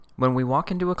When we walk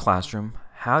into a classroom,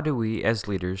 how do we as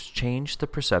leaders change the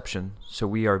perception so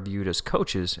we are viewed as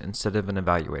coaches instead of an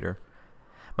evaluator?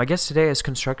 My guest today has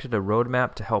constructed a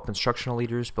roadmap to help instructional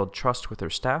leaders build trust with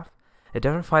their staff,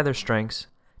 identify their strengths,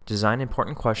 design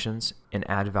important questions, and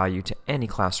add value to any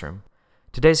classroom.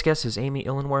 Today's guest is Amy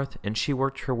Illenworth, and she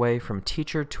worked her way from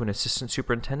teacher to an assistant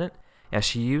superintendent as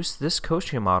she used this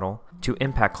coaching model to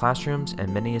impact classrooms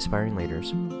and many aspiring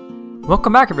leaders.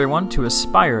 Welcome back, everyone, to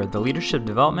Aspire, the Leadership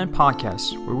Development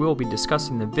Podcast, where we will be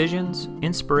discussing the visions,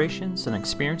 inspirations, and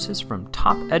experiences from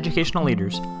top educational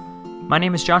leaders. My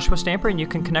name is Joshua Stamper, and you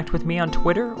can connect with me on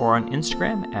Twitter or on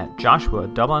Instagram at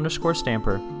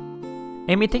Joshua_Stamper.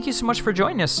 Amy, thank you so much for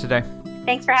joining us today.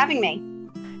 Thanks for having me.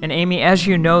 And Amy, as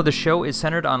you know, the show is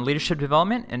centered on leadership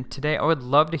development, and today I would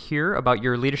love to hear about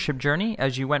your leadership journey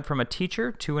as you went from a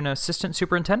teacher to an assistant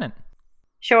superintendent.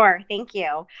 Sure, thank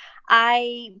you.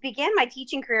 I began my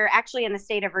teaching career actually in the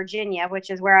state of Virginia, which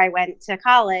is where I went to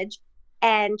college.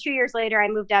 And 2 years later, I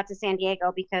moved out to San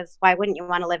Diego because why wouldn't you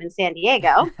want to live in San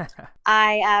Diego?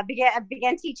 I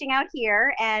began teaching out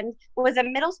here and was a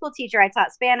middle school teacher. I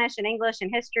taught Spanish and English and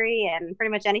history and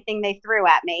pretty much anything they threw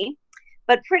at me.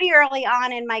 But pretty early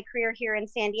on in my career here in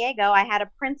San Diego, I had a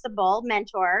principal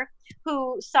mentor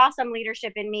who saw some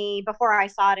leadership in me before I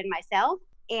saw it in myself.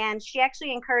 And she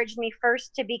actually encouraged me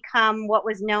first to become what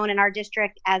was known in our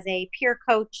district as a peer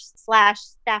coach / staff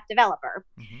developer.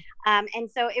 And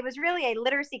so it was really a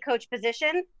literacy coach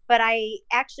position, but I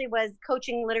actually was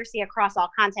coaching literacy across all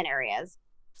content areas.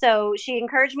 So she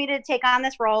encouraged me to take on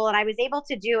this role, and I was able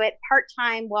to do it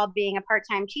part-time while being a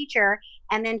part-time teacher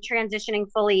and then transitioning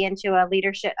fully into a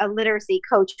literacy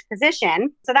coach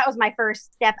position. So that was my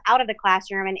first step out of the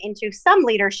classroom and into some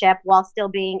leadership while still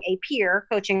being a peer,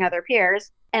 coaching other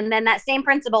peers. And then that same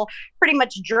principal pretty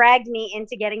much dragged me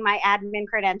into getting my admin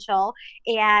credential,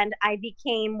 and I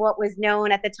became what was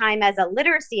known at the time as a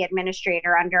literacy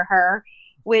administrator under her,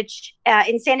 which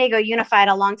in San Diego Unified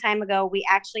a long time ago, we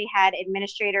actually had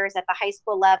administrators at the high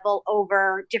school level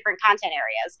over different content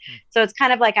areas. So it's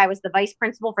kind of like I was the vice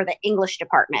principal for the English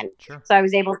department. Sure. So I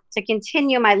was able to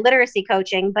continue my literacy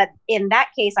coaching, but in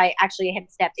that case, I actually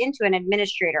had stepped into an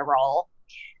administrator role.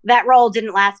 That role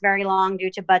didn't last very long due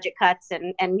to budget cuts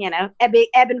and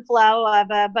ebb and flow of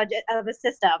a budget of a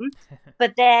system.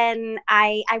 But then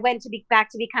I went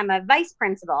back to become a vice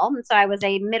principal. And so I was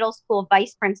a middle school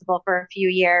vice principal for a few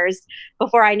years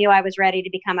before I knew I was ready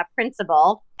to become a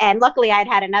principal. And luckily I'd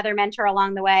had another mentor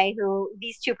along the way who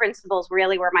these two principals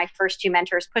really were my first two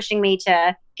mentors, pushing me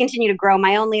to continue to grow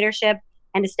my own leadership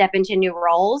and to step into new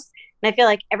roles. And I feel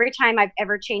like every time I've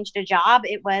ever changed a job,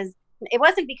 it wasn't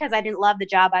because I didn't love the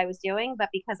job I was doing, but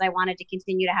because I wanted to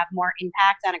continue to have more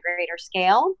impact on a greater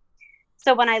scale.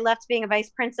 So when I left being a vice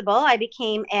principal, I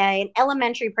became an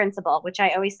elementary principal, which I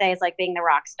always say is like being the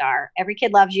rock star. Every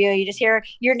kid loves you. You just hear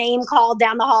your name called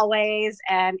down the hallways,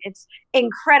 and it's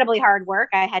incredibly hard work.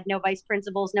 I had no vice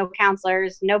principals, no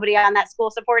counselors, nobody on that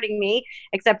school supporting me,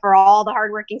 except for all the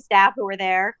hardworking staff who were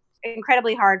there.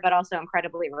 Incredibly hard, but also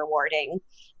incredibly rewarding.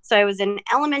 So I was an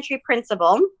elementary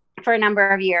principal for a number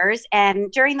of years.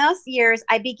 And during those years,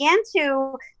 I began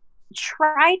to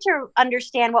try to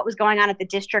understand what was going on at the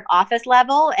district office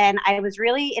level. And I was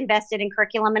really invested in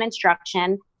curriculum and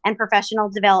instruction and professional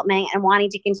development and wanting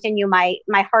to continue my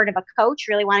heart of a coach,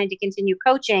 really wanting to continue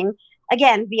coaching,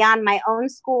 again, beyond my own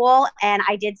school. And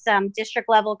I did some district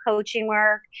level coaching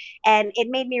work. And it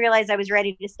made me realize I was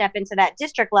ready to step into that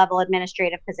district level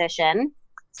administrative position.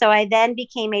 So I then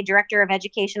became a director of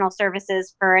educational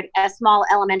services for a small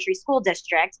elementary school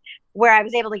district where I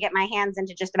was able to get my hands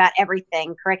into just about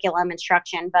everything, curriculum,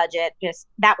 instruction, budget. Just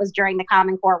that was during the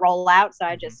Common Core rollout. So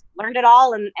I just learned it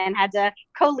all and had to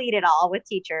co-lead it all with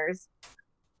teachers.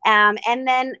 And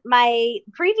then my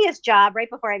previous job, right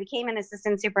before I became an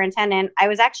assistant superintendent, I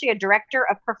was actually a director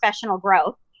of professional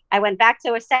growth. I went back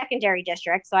to a secondary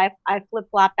district. So I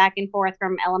flip-flopped back and forth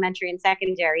from elementary and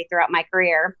secondary throughout my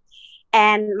career.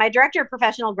 And my director of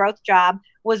professional growth job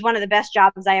was one of the best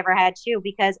jobs I ever had too,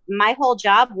 because my whole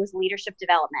job was leadership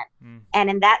development. And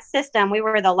in that system, we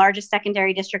were the largest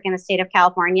secondary district in the state of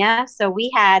California. So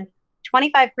we had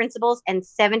 25 principals and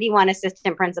 71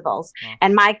 assistant principals. Wow.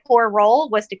 And my core role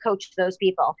was to coach those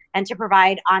people and to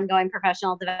provide ongoing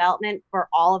professional development for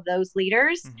all of those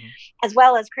leaders, as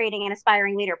well as creating an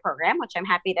aspiring leader program, which I'm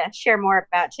happy to share more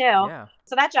about too. Yeah.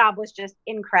 So that job was just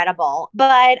incredible.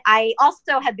 But I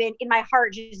also have been in my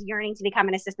heart just yearning to become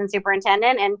an assistant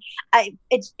superintendent. And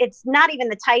it's not even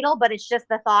the title, but it's just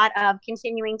the thought of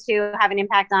continuing to have an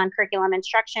impact on curriculum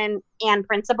instruction and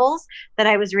principals that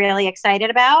I was really excited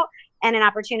about. and an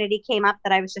opportunity came up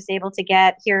that I was just able to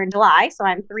get here in July. So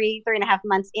I'm 3.5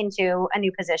 months into a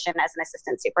new position as an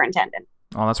assistant superintendent.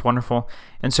 Oh, that's wonderful.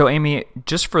 And so, Amy,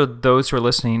 just for those who are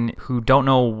listening who don't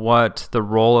know what the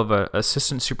role of an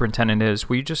assistant superintendent is,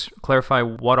 will you just clarify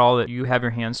what all that you have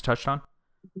your hands touched on?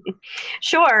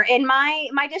 Sure. In my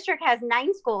district has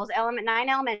 9 schools, 9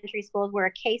 elementary schools. We're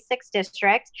a K-6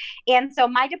 district. And so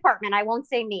my department, I won't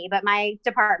say me, but my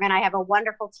department, I have a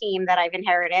wonderful team that I've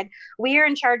inherited. We are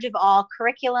in charge of all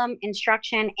curriculum,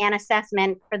 instruction, and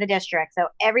assessment for the district. So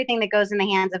everything that goes in the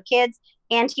hands of kids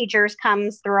and teachers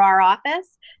comes through our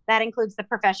office. That includes the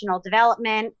professional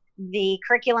development, the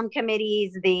curriculum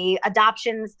committees, the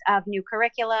adoptions of new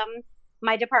curriculum.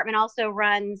 My department also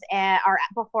runs our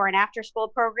before and after school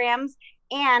programs,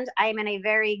 and I'm in a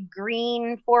very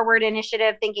green forward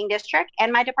initiative thinking district,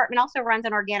 and my department also runs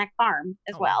an organic farm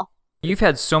as well. You've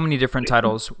had so many different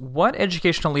titles. What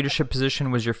educational leadership position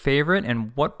was your favorite,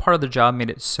 and what part of the job made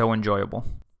it so enjoyable?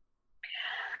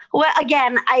 Well,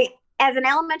 again, as an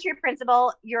elementary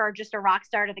principal, you're just a rock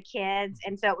star to the kids.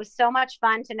 And so it was so much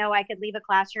fun to know I could leave a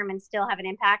classroom and still have an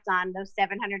impact on those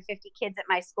 750 kids at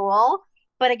my school.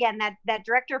 But again, that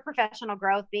director of professional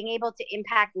growth, being able to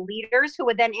impact leaders who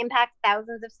would then impact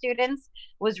thousands of students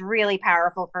was really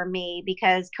powerful for me,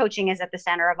 because coaching is at the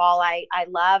center of all I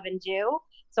love and do.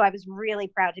 So I was really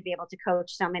proud to be able to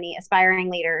coach so many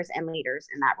aspiring leaders and leaders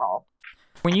in that role.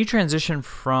 When you transitioned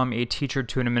from a teacher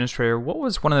to an administrator, what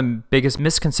was one of the biggest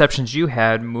misconceptions you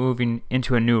had moving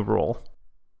into a new role?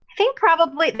 I think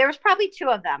there was probably 2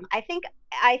 of them. I think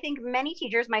many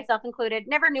teachers, myself included,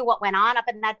 never knew what went on up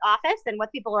in that office and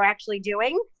what people were actually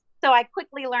doing. So I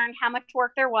quickly learned how much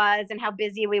work there was and how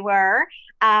busy we were,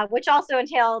 which also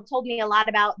told me a lot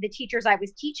about the teachers I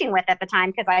was teaching with at the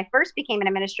time, because I first became an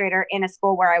administrator in a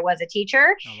school where I was a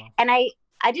teacher. Oh, wow. And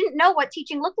I didn't know what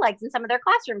teaching looked like in some of their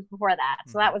classrooms before that.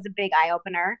 So that was a big eye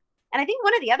opener. And I think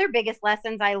one of the other biggest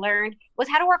lessons I learned was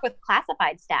how to work with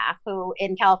classified staff, who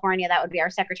in California, that would be our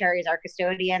secretaries, our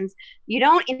custodians. You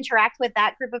don't interact with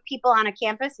that group of people on a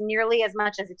campus nearly as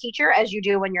much as a teacher as you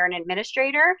do when you're an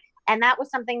administrator. And that was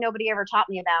something nobody ever taught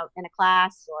me about in a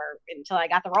class or until I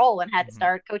got the role and had to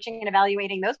start coaching and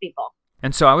evaluating those people.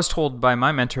 And so I was told by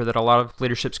my mentor that a lot of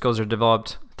leadership skills are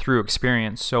developed through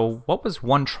experience. So what was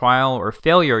one trial or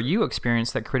failure you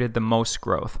experienced that created the most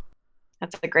growth?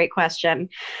 That's a great question.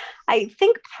 I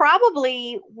think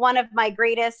probably one of my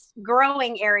greatest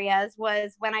growing areas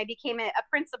was when I became a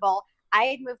principal. I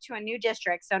had moved to a new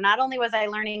district. So not only was I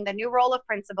learning the new role of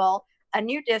principal, a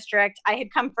new district, I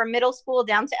had come from middle school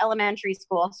down to elementary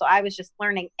school. So I was just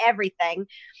learning everything.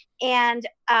 And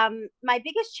my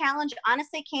biggest challenge,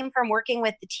 honestly, came from working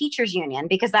with the teachers union,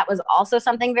 because that was also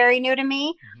something very new to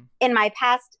me. In my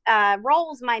past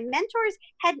roles, my mentors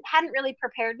hadn't really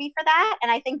prepared me for that.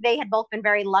 And I think they had both been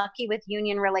very lucky with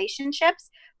union relationships.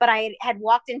 But I had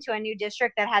walked into a new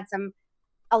district that had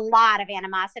a lot of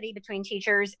animosity between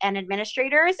teachers and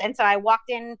administrators. And so I walked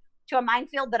in to a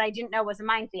minefield that I didn't know was a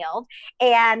minefield.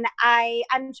 And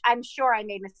I'm sure I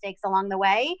made mistakes along the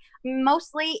way,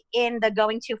 mostly in the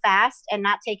going too fast and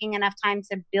not taking enough time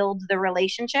to build the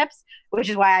relationships, which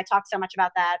is why I talk so much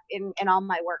about that in all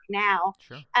my work now.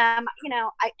 Sure. I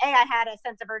had a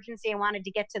sense of urgency and wanted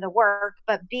to get to the work,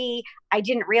 but B, I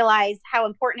didn't realize how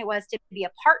important it was to be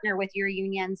a partner with your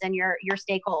unions and your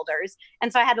stakeholders.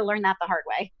 And so I had to learn that the hard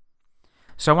way.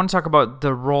 So I want to talk about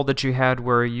the role that you had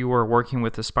where you were working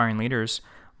with aspiring leaders.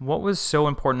 What was so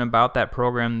important about that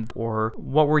program, or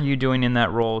what were you doing in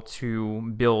that role to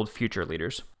build future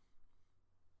leaders?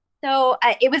 So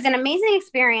it was an amazing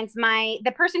experience.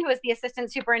 The person who was the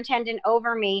assistant superintendent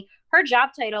over me, her job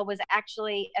title was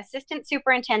actually assistant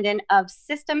superintendent of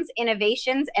systems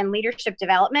innovations and leadership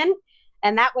development.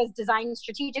 And that was designed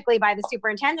strategically by the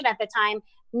superintendent at the time,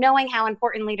 knowing how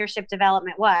important leadership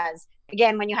development was.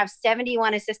 Again, when you have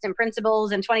 71 assistant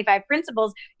principals and 25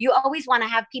 principals, you always want to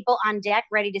have people on deck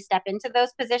ready to step into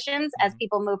those positions as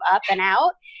people move up and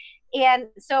out. And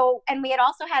we had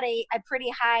also had a pretty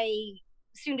high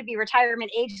soon to be retirement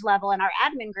age level in our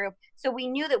admin group. So we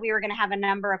knew that we were going to have a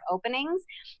number of openings.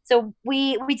 So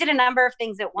we did a number of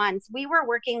things at once. We were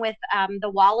working with the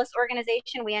Wallace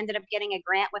organization. We ended up getting a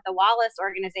grant with the Wallace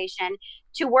organization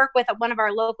to work with one of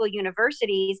our local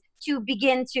universities to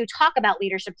begin to talk about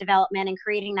leadership development and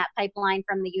creating that pipeline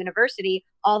from the university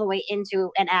all the way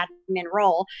into an admin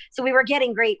role. So we were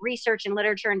getting great research and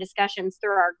literature and discussions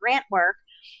through our grant work.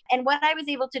 And what I was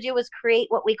able to do was create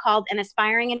what we called an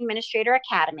Aspiring Administrator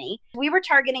Academy. We were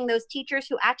targeting those teachers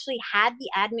who actually had the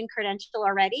admin credential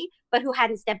already, but who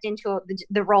hadn't stepped into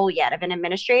the role yet of an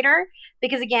administrator.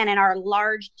 Because again, in our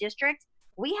large district,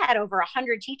 we had over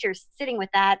 100 teachers sitting with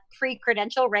that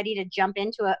pre-credential ready to jump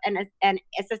into an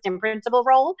assistant principal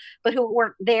role, but who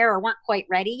weren't there or weren't quite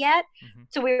ready yet. Mm-hmm.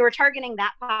 So we were targeting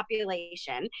that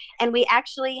population, and we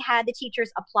actually had the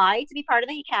teachers apply to be part of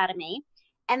the academy.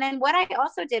 And then what I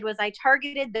also did was I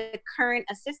targeted the current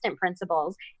assistant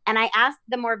principals, and I asked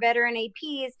the more veteran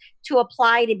APs to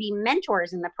apply to be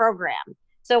mentors in the program.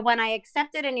 So when I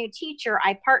accepted a new teacher,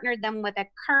 I partnered them with a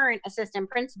current assistant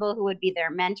principal who would be their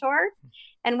mentor.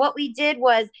 And what we did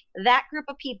was that group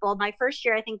of people, my first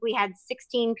year, I think we had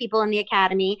 16 people in the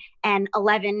academy and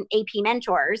 11 AP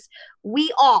mentors.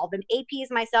 We all, the APs,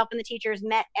 myself, and the teachers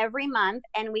met every month,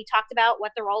 and we talked about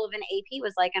what the role of an AP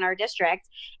was like in our district.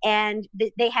 And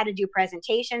they had to do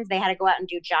presentations. They had to go out and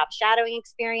do job shadowing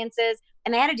experiences,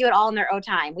 and they had to do it all in their own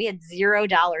time. We had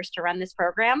 $0 to run this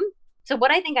program. So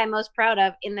what I think I'm most proud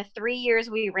of, in the 3 years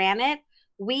we ran it,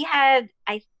 we had,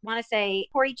 I want to say,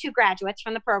 42 graduates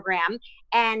from the program,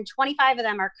 and 25 of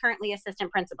them are currently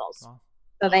assistant principals. Wow.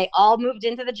 So they all moved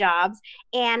into the jobs.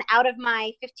 And out of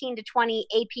my 15 to 20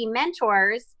 AP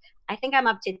mentors, I think I'm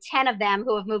up to 10 of them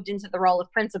who have moved into the role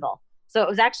of principal. So it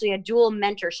was actually a dual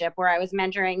mentorship where I was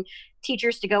mentoring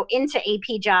teachers to go into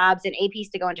AP jobs and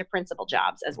APs to go into principal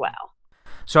jobs as well.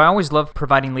 So I always love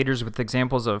providing leaders with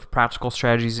examples of practical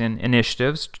strategies and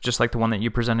initiatives, just like the one that you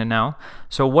presented now.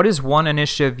 So what is one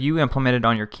initiative you implemented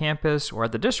on your campus or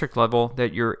at the district level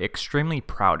that you're extremely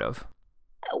proud of?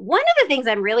 One of the things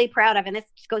I'm really proud of, and this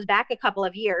goes back a couple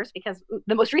of years because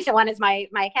the most recent one is my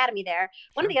academy there.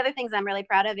 One of the other things I'm really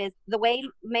proud of is the way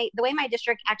my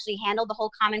district actually handled the whole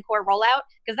Common Core rollout,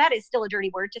 because that is still a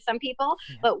dirty word to some people.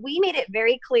 Yeah. But we made it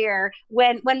very clear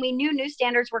when we knew new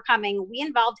standards were coming, we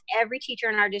involved every teacher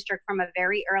in our district from a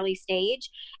very early stage.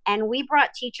 And we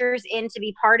brought teachers in to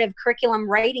be part of curriculum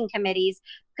writing committees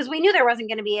because we knew there wasn't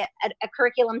going to be a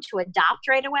curriculum to adopt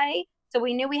right away. So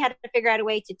we knew we had to figure out a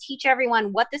way to teach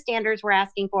everyone what the standards were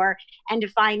asking for and to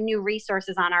find new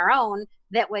resources on our own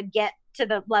that would get to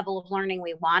the level of learning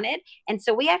we wanted. And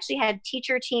so we actually had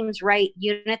teacher teams write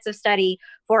units of study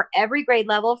for every grade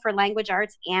level for language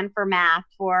arts and for math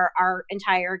for our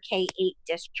entire K-8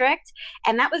 district.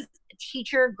 And that was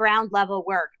teacher ground level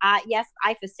work. Yes,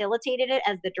 I facilitated it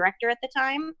as the director at the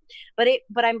time, but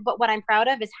what I'm proud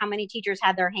of is how many teachers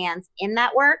had their hands in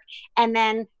that work and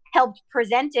then helped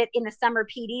present it in the summer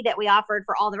PD that we offered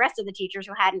for all the rest of the teachers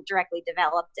who hadn't directly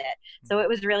developed it. So it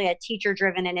was really a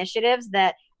teacher-driven initiative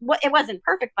that it wasn't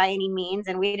perfect by any means,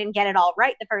 and we didn't get it all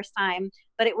right the first time,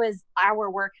 but it was our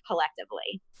work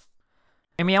collectively.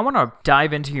 Amy, I want to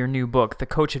dive into your new book, The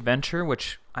Coach Adventure,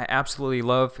 which I absolutely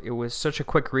love. It was such a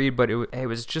quick read, but it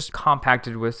was just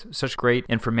compacted with such great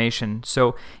information.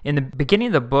 So in the beginning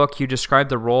of the book, you describe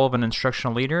the role of an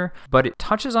instructional leader, but it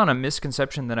touches on a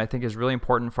misconception that I think is really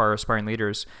important for our aspiring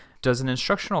leaders. Does an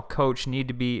instructional coach need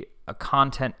to be a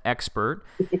content expert,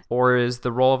 or is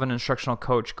the role of an instructional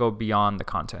coach go beyond the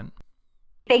content?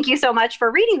 Thank you so much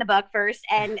for reading the book first.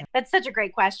 And that's such a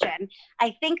great question.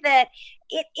 I think that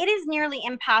it is nearly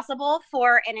impossible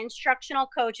for an instructional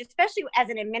coach, especially as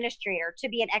an administrator, to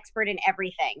be an expert in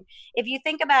everything. If you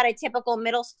think about a typical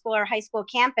middle school or high school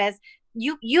campus,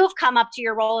 you've come up to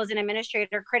your role as an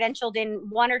administrator credentialed in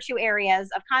one or two areas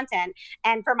of content.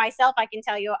 And for myself, I can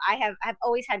tell you, I've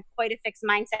always had quite a fixed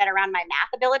mindset around my math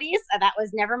abilities. That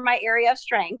was never my area of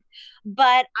strength.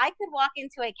 But I could walk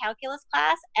into a calculus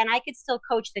class and I could still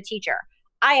coach the teacher.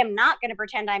 I am not going to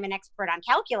pretend I'm an expert on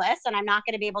calculus, and I'm not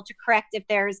going to be able to correct if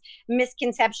there's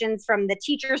misconceptions from the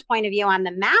teacher's point of view on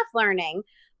the math learning.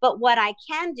 But what I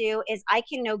can do is I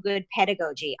can know good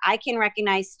pedagogy. I can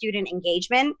recognize student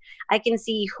engagement. I can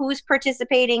see who's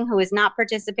participating, who is not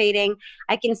participating.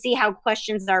 I can see how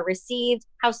questions are received,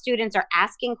 how students are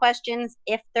asking questions,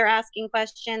 if they're asking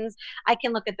questions. I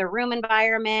can look at the room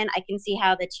environment. I can see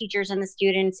how the teachers and the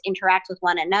students interact with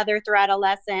one another throughout a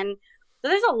lesson. So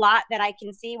there's a lot that I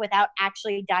can see without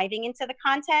actually diving into the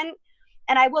content.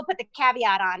 And I will put the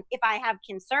caveat on, if I have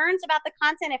concerns about the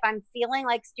content, if I'm feeling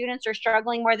like students are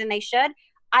struggling more than they should,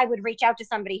 I would reach out to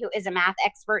somebody who is a math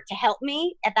expert to help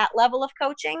me at that level of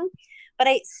coaching. But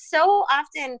so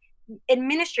often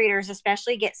administrators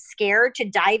especially get scared to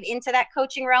dive into that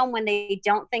coaching realm when they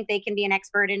don't think they can be an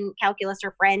expert in calculus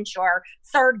or French or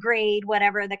third grade,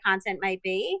 whatever the content might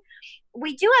be.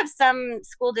 We do have some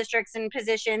school districts and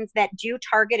positions that do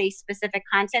target a specific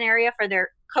content area for their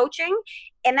coaching.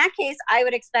 In that case, I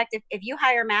would expect if you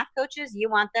hire math coaches, you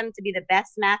want them to be the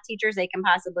best math teachers they can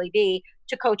possibly be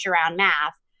to coach around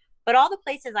math. But all the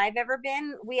places I've ever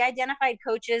been, we identified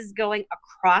coaches going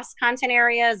across content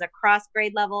areas, across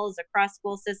grade levels, across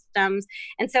school systems.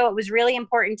 And so it was really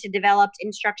important to develop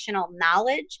instructional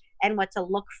knowledge and what to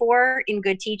look for in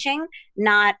good teaching,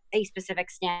 not a specific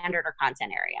standard or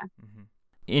content area. Mm-hmm.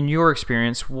 In your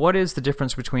experience, what is the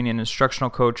difference between an instructional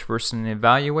coach versus an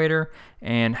evaluator,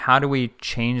 and how do we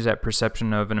change that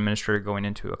perception of an administrator going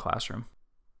into a classroom?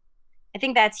 I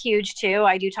think that's huge too.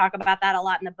 I do talk about that a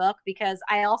lot in the book because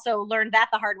I also learned that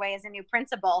the hard way as a new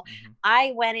principal. Mm-hmm.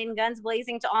 I went in guns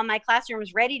blazing to all my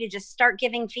classrooms ready to just start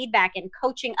giving feedback and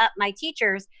coaching up my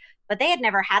teachers, but they had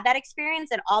never had that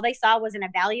experience, and all they saw was an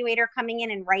evaluator coming in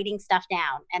and writing stuff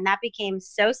down. And that became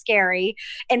so scary.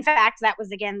 In fact, that was,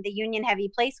 again, the union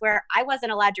heavy place where I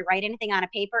wasn't allowed to write anything on a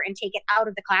paper and take it out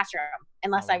of the classroom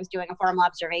unless I was doing a formal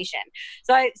observation.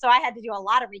 So I had to do a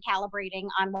lot of recalibrating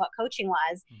on what coaching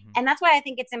was. Mm-hmm. And that's why I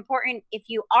think it's important, if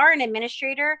you are an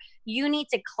administrator, you need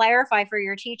to clarify for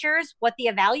your teachers what the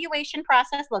evaluation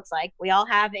process looks like. We all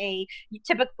have a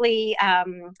typically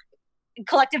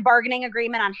collective bargaining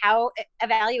agreement on how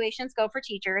evaluations go for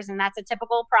teachers, and that's a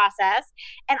typical process.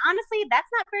 And honestly, that's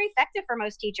not very effective for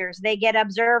most teachers. They get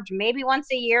observed maybe once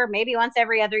a year, maybe once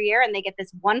every other year, and they get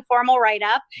this one formal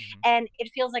write-up, and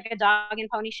it feels like a dog and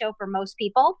pony show for most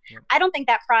people. Yep. I don't think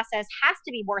that process has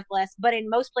to be worthless, but in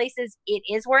most places it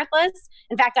is worthless.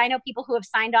 In fact, I know people who have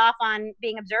signed off on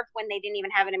being observed when they didn't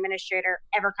even have an administrator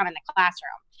ever come in the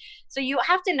classroom. So you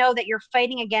have to know that you're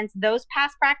fighting against those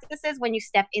past practices when you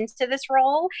step into this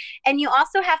role. And you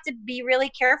also have to be really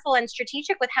careful and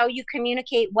strategic with how you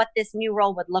communicate what this new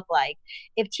role would look like.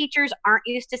 If teachers aren't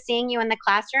used to seeing you in the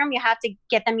classroom, you have to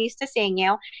get them used to seeing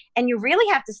you. And you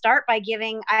really have to start by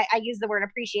giving, I use the word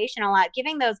appreciation a lot,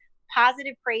 giving those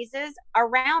positive praises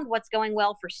around what's going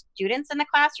well for students in the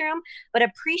classroom, but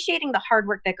appreciating the hard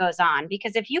work that goes on.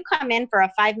 Because if you come in for a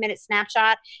 5-minute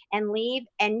snapshot and leave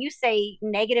and you say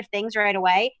negative things right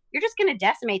away, you're just going to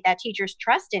decimate that teacher's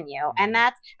trust in you. And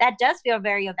that does feel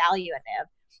very evaluative.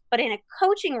 But in a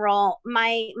coaching role,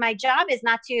 my job is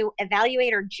not to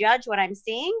evaluate or judge what I'm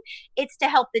seeing. It's to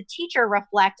help the teacher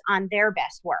reflect on their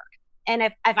best work. And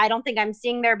if I don't think I'm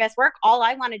seeing their best work, all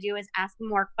I want to do is ask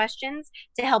more questions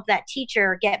to help that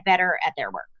teacher get better at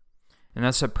their work. And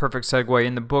that's a perfect segue.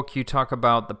 In the book, you talk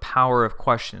about the power of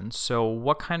questions. So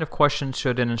what kind of questions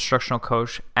should an instructional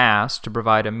coach ask to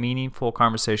provide a meaningful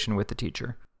conversation with the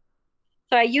teacher?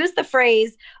 So I use the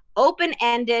phrase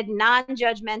open-ended,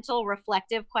 non-judgmental,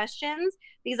 reflective questions,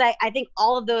 because I think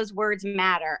all of those words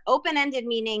matter. Open-ended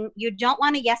meaning you don't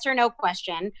want a yes or no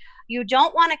question. You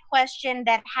don't want a question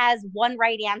that has one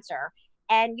right answer.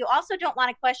 And you also don't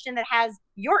want a question that has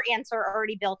your answer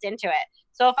already built into it.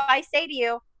 So if I say to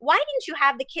you, why didn't you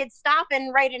have the kids stop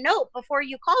and write a note before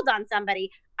you called on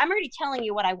somebody? I'm already telling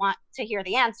you what I want to hear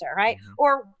the answer, right? Mm-hmm.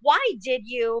 Or why did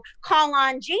you call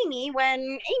on Jamie when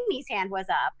Amy's hand was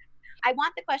up? I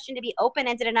want the question to be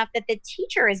open-ended enough that the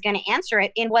teacher is going to answer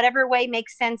it in whatever way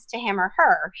makes sense to him or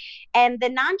her. And the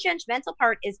non-judgmental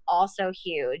part is also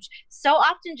huge. So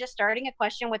often just starting a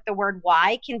question with the word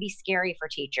why can be scary for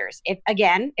teachers. If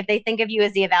they think of you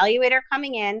as the evaluator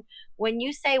coming in, when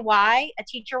you say why, a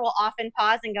teacher will often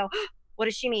pause and go, what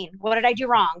does she mean? What did I do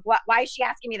wrong? Why is she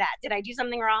asking me that? Did I do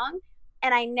something wrong?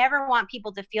 And I never want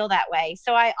people to feel that way.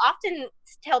 So I often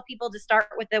tell people to start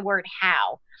with the word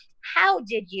how. How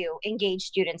did you engage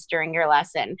students during your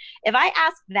lesson? If I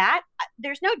ask that,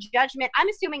 there's no judgment. I'm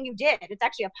assuming you did. It's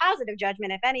actually a positive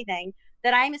judgment, if anything,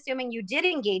 that I'm assuming you did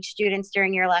engage students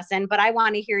during your lesson, but I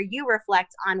want to hear you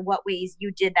reflect on what ways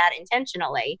you did that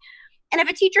intentionally. And if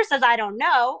a teacher says, I don't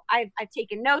know, I've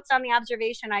taken notes on the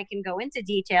observation, I can go into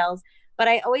details, but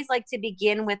I always like to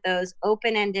begin with those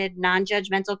open-ended,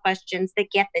 non-judgmental questions that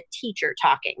get the teacher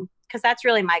talking. Because that's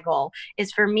really my goal,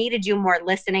 is for me to do more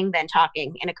listening than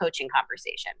talking in a coaching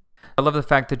conversation. I love the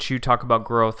fact that you talk about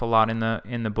growth a lot in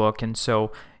the book. And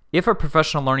so if a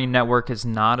professional learning network is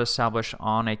not established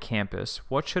on a campus,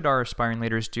 what should our aspiring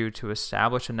leaders do to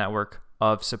establish a network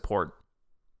of support?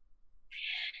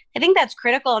 I think that's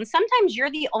critical. And sometimes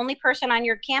you're the only person on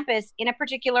your campus in a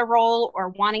particular role or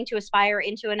wanting to aspire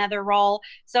into another role.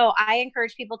 So I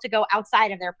encourage people to go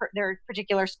outside of their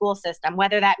particular school system,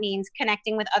 whether that means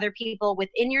connecting with other people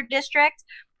within your district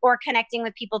or connecting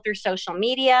with people through social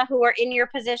media who are in your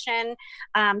position,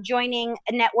 joining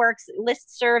networks,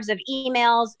 listservs of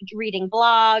emails, reading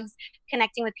blogs,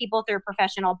 connecting with people through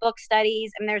professional book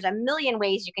studies. And there's a million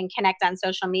ways you can connect on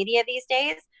social media these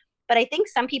days. But I think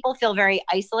some people feel very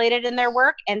isolated in their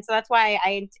work. And so that's why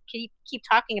I keep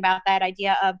talking about that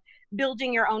idea of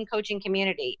building your own coaching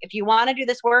community. If you want to do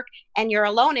this work and you're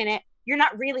alone in it, you're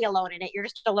not really alone in it. You're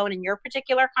just alone in your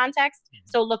particular context.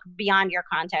 So look beyond your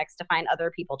context to find other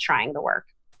people trying the work.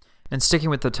 And sticking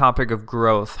with the topic of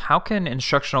growth, how can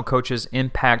instructional coaches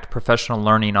impact professional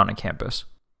learning on a campus?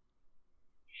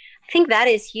 think that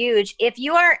is huge. If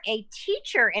you are a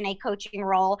teacher in a coaching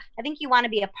role, I think you want to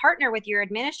be a partner with your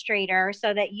administrator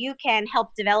so that you can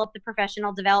help develop the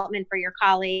professional development for your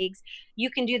colleagues. You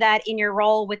can do that in your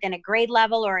role within a grade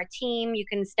level or a team. You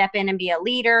can step in and be a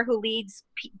leader who leads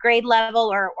grade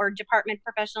level or department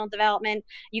professional development.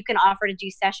 You can offer to do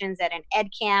sessions at an ed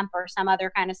camp or some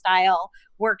other kind of style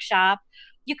workshop.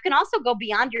 You can also go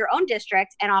beyond your own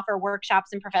district and offer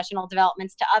workshops and professional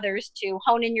developments to others to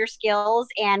hone in your skills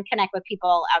and connect with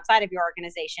people outside of your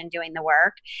organization doing the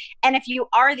work. And if you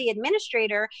are the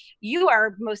administrator, you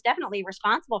are most definitely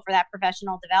responsible for that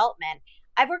professional development.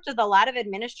 I've worked with a lot of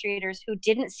administrators who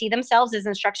didn't see themselves as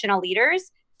instructional leaders.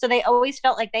 So they always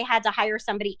felt like they had to hire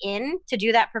somebody in to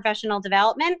do that professional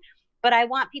development. But I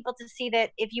want people to see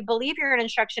that if you believe you're an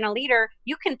instructional leader,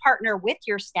 you can partner with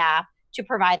your staff to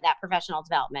provide that professional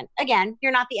development. Again,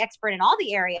 you're not the expert in all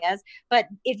the areas, but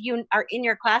if you are in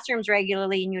your classrooms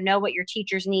regularly and you know what your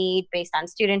teachers need based on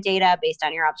student data, based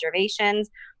on your observations,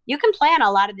 you can plan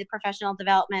a lot of the professional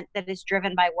development that is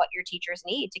driven by what your teachers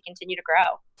need to continue to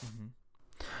grow. Mm-hmm.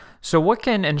 So what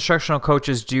can instructional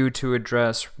coaches do to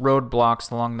address roadblocks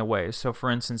along the way? So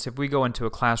for instance, if we go into a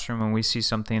classroom and we see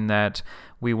something that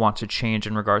we want to change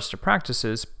in regards to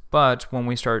practices, but when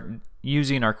we start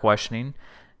using our questioning,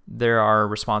 there are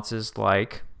responses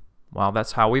like, well,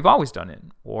 that's how we've always done it,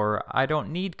 or I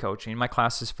don't need coaching, my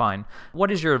class is fine.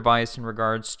 What is your advice in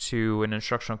regards to an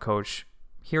instructional coach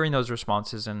hearing those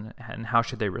responses, and how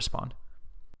should they respond?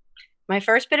 My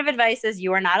first bit of advice is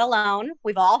you are not alone.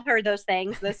 We've all heard those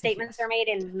things. Those statements are made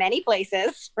in many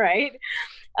places, right?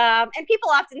 And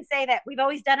people often say that we've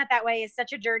always done it that way is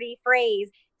such a dirty phrase.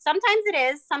 Sometimes it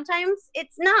is, sometimes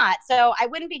it's not. So I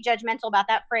wouldn't be judgmental about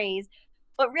that phrase.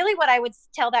 But really what I would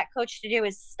tell that coach to do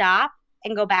is stop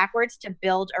and go backwards to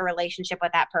build a relationship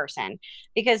with that person.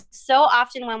 Because so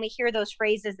often when we hear those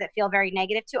phrases that feel very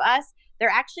negative to us, they're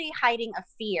actually hiding a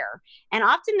fear. And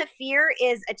often the fear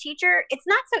is a teacher. It's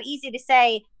not so easy to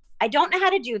say, I don't know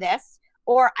how to do this,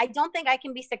 or I don't think I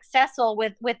can be successful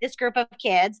with this group of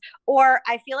kids, or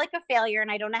I feel like a failure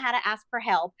and I don't know how to ask for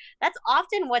help. That's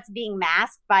often what's being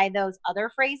masked by those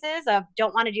other phrases of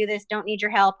don't want to do this, don't need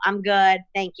your help, I'm good,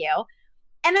 thank you.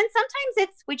 And then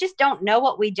sometimes we just don't know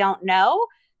what we don't know.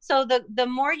 So the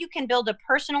more you can build a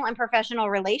personal and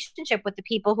professional relationship with the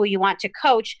people who you want to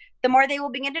coach, the more they will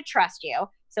begin to trust you.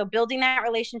 So building that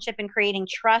relationship and creating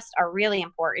trust are really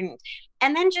important.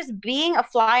 And then just being a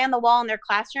fly on the wall in their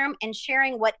classroom and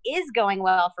sharing what is going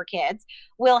well for kids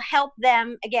will help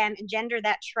them, again, engender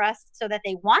that trust so that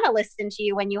they want to listen to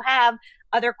you when you have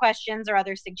other questions or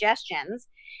other suggestions.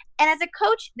 And as a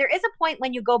coach, there is a point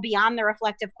when you go beyond the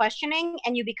reflective questioning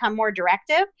and you become more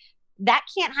directive. That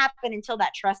can't happen until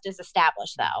that trust is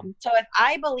established, though. So if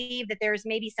I believe that there's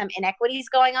maybe some inequities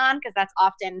going on, because that's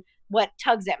often what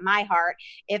tugs at my heart,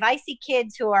 if I see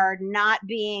kids who are not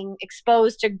being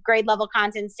exposed to grade level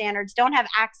content standards, don't have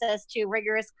access to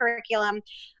rigorous curriculum,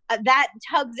 that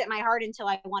tugs at my heart until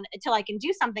I can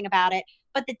do something about it.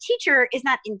 But the teacher is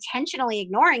not intentionally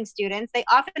ignoring students. They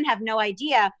often have no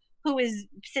idea who is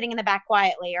sitting in the back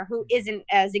quietly or who isn't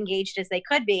as engaged as they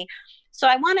could be. So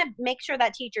I want to make sure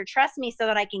that teacher trusts me so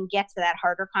that I can get to that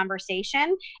harder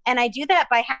conversation. And I do that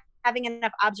by having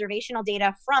enough observational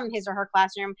data from his or her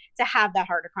classroom to have that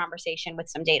harder conversation with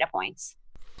some data points.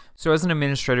 So as an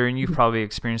administrator, and you've probably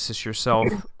experienced this yourself,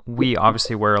 we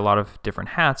obviously wear a lot of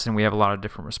different hats and we have a lot of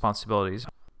different responsibilities.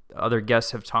 Other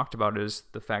guests have talked about is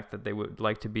the fact that they would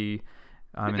like to be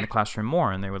in the classroom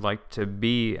more, and they would like to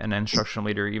be an instructional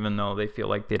leader even though they feel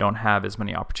like they don't have as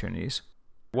many opportunities.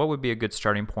 What would be a good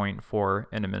starting point for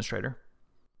an administrator?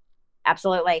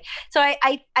 Absolutely. So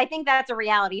I think that's a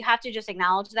reality. You have to just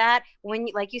acknowledge that when,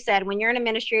 like you said, when you're an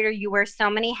administrator, you wear so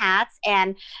many hats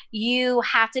and you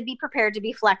have to be prepared to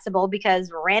be flexible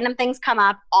because random things come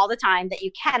up all the time that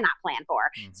you cannot plan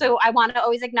for. Mm-hmm. So I want to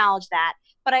always acknowledge that.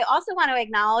 But I also want to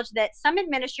acknowledge that some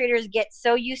administrators get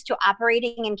so used to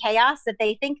operating in chaos that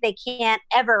they think they can't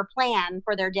ever plan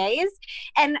for their days.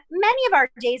 And many of our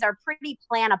days are pretty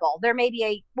plannable. There may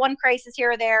be one crisis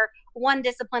here or there, one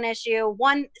discipline issue,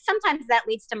 sometimes that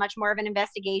leads to much more of an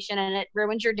investigation and it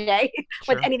ruins your day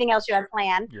with anything else you had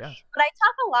planned. Yeah. But I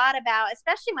talk a lot about,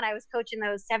 especially when I was coaching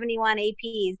those 71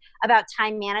 APs, about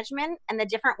time management and the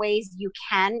different ways you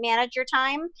can manage your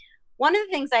time. One of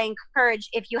the things I encourage,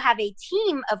 if you have a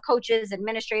team of coaches,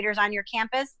 administrators on your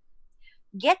campus,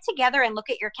 get together and look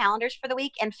at your calendars for the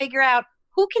week and figure out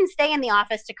who can stay in the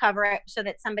office to cover it so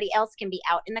that somebody else can be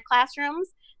out in the classrooms.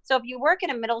 So if you work in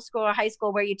a middle school or high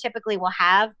school where you typically will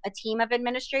have a team of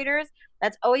administrators,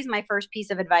 that's always my first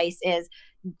piece of advice is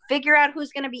figure out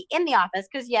who's going to be in the office.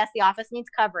 Because yes, the office needs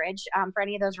coverage for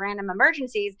any of those random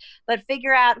emergencies, but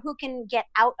figure out who can get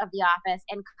out of the office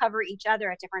and cover each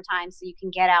other at different times so you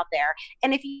can get out there.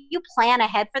 And if you plan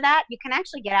ahead for that, you can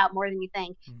actually get out more than you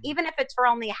think, even if it's for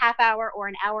only a half hour or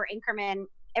an hour increment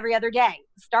every other day.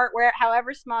 Start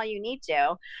however small you need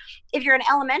to. If you're an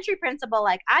elementary principal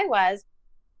like I was,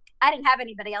 I didn't have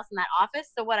anybody else in that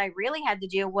office. So what I really had to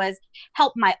do was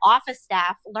help my office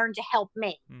staff learn to help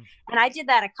me. And I did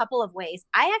that a couple of ways.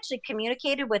 I actually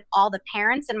communicated with all the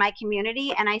parents in my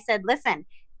community. And I said, listen,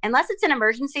 unless it's an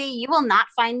emergency, you will not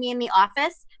find me in the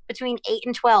office between 8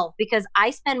 and 12 because I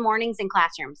spend mornings in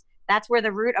classrooms. That's where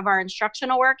the root of our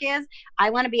instructional work is. I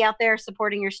want to be out there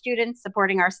supporting your students,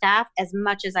 supporting our staff as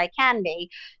much as I can be.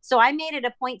 So I made it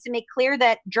a point to make clear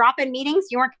that drop-in meetings,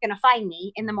 you weren't going to find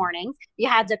me in the mornings. You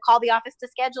had to call the office to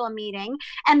schedule a meeting.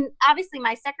 And obviously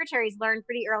my secretaries learned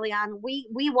pretty early on. We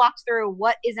walked through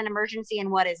what is an emergency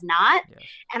and what is not. Yes.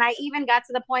 And I even got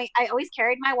to the point, I always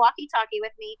carried my walkie-talkie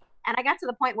with me. And I got to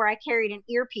the point where I carried an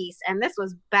earpiece, and this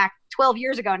was back 12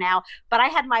 years ago now, but I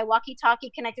had my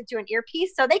walkie-talkie connected to an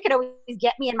earpiece so they could always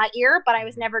get me in my ear, but I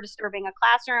was never disturbing a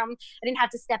classroom. I didn't have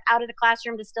to step out of the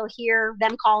classroom to still hear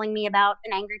them calling me about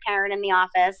an angry parent in the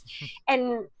office.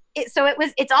 And it's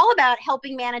all about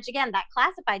helping manage, again, that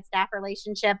classified staff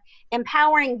relationship,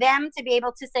 empowering them to be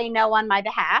able to say no on my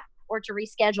behalf or to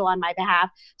reschedule on my behalf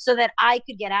so that I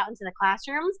could get out into the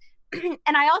classrooms.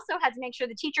 And I also had to make sure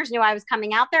the teachers knew I was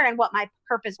coming out there and what my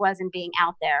purpose was in being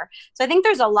out there. So I think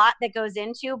there's a lot that goes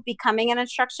into becoming an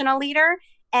instructional leader.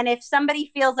 And if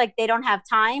somebody feels like they don't have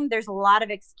time, there's a lot of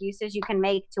excuses you can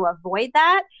make to avoid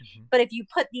that. But if you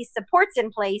put these supports in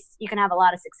place, you can have a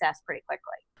lot of success pretty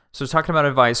quickly. So talking about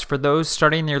advice, for those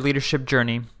starting their leadership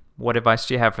journey, what advice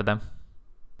do you have for them?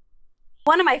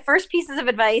 One of my first pieces of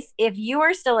advice, if you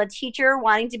are still a teacher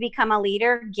wanting to become a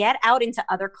leader, get out into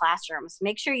other classrooms.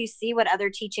 Make sure you see what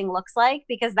other teaching looks like,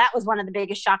 because that was one of the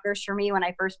biggest shockers for me when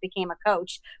I first became a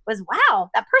coach was, wow,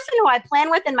 that person who I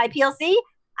plan with in my PLC,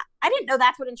 I didn't know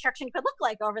that's what instruction could look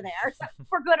like over there, so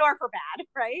for good or for bad,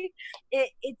 right?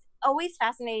 It's always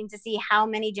fascinating to see how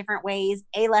many different ways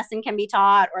a lesson can be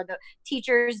taught, or the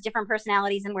teachers' different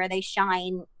personalities and where they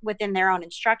shine within their own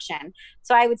instruction.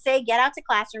 So I would say get out to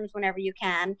classrooms whenever you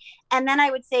can. And then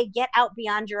I would say get out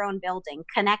beyond your own building.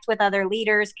 Connect with other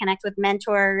leaders, connect with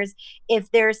mentors. If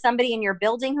there's somebody in your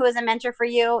building who is a mentor for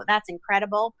you, that's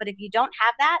incredible. But if you don't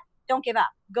have that, don't give up.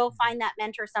 Go find that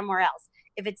mentor somewhere else.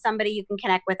 If it's somebody you can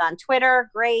connect with on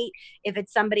Twitter, great. If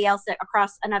it's somebody else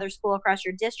across another school across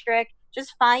your district,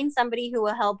 just find somebody who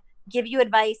will help give you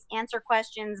advice, answer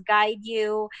questions, guide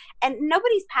you. And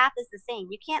nobody's path is the same.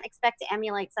 You can't expect to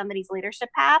emulate somebody's leadership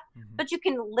path, but you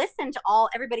can listen to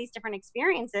everybody's different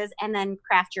experiences and then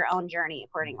craft your own journey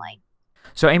accordingly.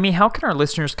 So Amy, how can our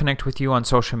listeners connect with you on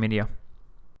social media?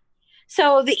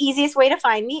 So the easiest way to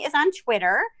find me is on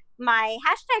Twitter. My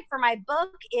hashtag for my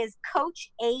book is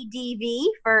Coach ADV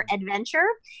for adventure.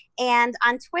 And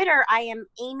on Twitter, I am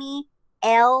Amy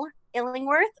L.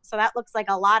 Illingworth. So that looks like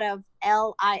a lot of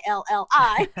Lilli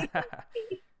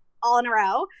all in a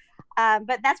row.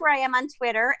 But that's where I am on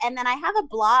Twitter. And then I have a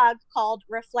blog called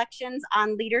Reflections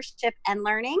on Leadership and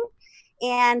Learning.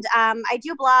 And I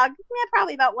do blog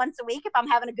probably about once a week if I'm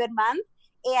having a good month.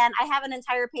 And I have an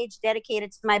entire page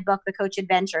dedicated to my book, The Coach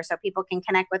Adventure. So people can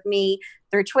connect with me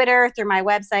through Twitter, through my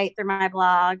website, through my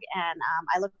blog. And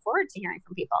I look forward to hearing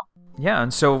from people. Yeah.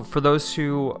 And so for those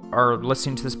who are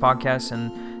listening to this podcast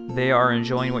and they are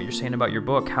enjoying what you're saying about your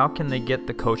book, how can they get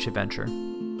The Coach Adventure?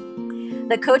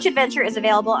 The Coach Adventure is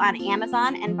available on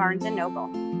Amazon and Barnes & Noble.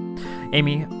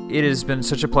 Amy, it has been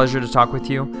such a pleasure to talk with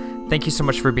you. Thank you so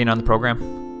much for being on the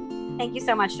program. Thank you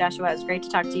so much, Joshua. It was great to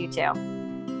talk to you too.